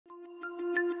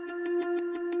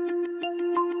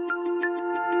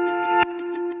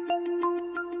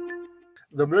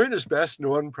The moon is best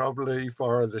known probably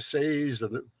for the seas,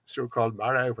 the so-called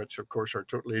mare, which of course are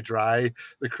totally dry,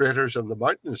 the craters and the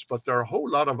mountains, but there are a whole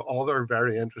lot of other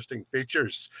very interesting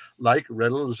features like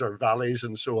riddles or valleys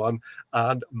and so on,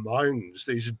 and mounds,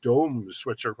 these domes,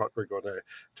 which are what we're going to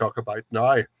talk about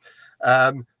now.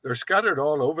 They're scattered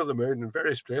all over the moon in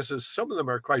various places. Some of them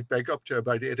are quite big, up to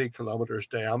about 80 kilometers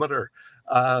diameter.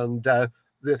 And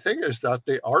the thing is that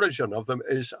the origin of them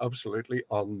is absolutely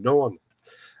unknown.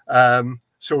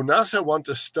 So NASA want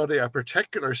to study a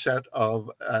particular set of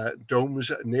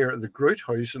domes near the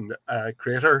Gruithuisen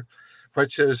crater,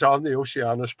 which is on the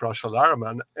Oceanus Procellarum.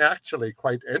 And actually,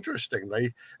 quite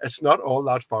interestingly, it's not all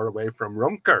that far away from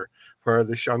Rumker, where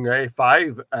the Chang'e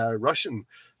 5 Russian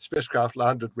spacecraft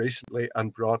landed recently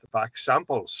and brought back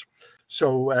samples.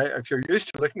 So if you're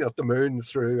used to looking at the moon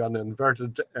through an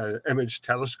inverted image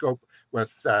telescope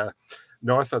with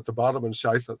north at the bottom and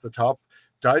south at the top,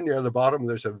 down near the bottom,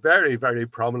 there's a very, very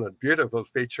prominent, beautiful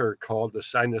feature called the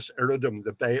Sinus Iridum,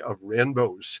 the Bay of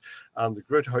Rainbows. And the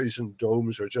Gruithuisen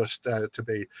Domes are just to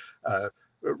be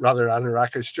rather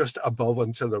anorakish, just above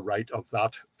and to the right of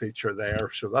that feature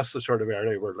there. So that's the sort of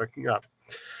area we're looking at.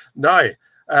 Now,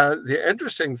 the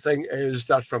interesting thing is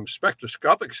that from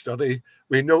spectroscopic study,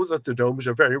 we know that the domes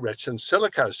are very rich in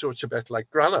silica, so it's a bit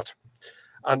like granite.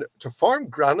 And to form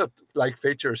granite-like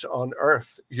features on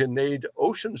Earth, you need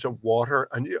oceans of water,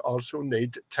 and you also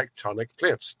need tectonic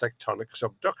plates, tectonic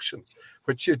subduction,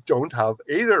 which you don't have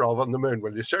either of on the moon.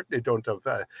 Well, you certainly don't have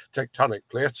tectonic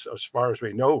plates as far as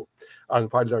we know.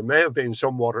 And while there may have been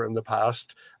some water in the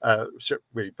past,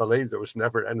 we believe there was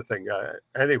never anything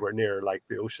anywhere near like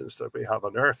the oceans that we have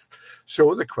on Earth.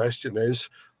 So the question is,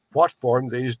 what formed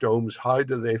these domes? How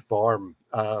do they form?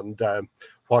 And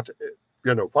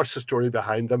what's the story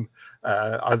behind them?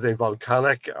 Are they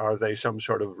volcanic? Are they some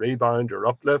sort of rebound or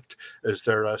uplift? Is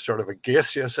there a sort of a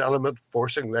gaseous element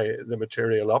forcing the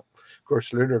material up? Of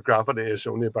course, lunar gravity is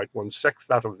only about 1/6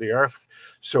 that of the Earth,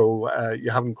 so you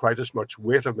haven't quite as much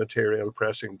weight of material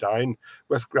pressing down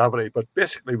with gravity, but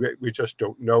basically we just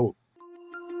don't know.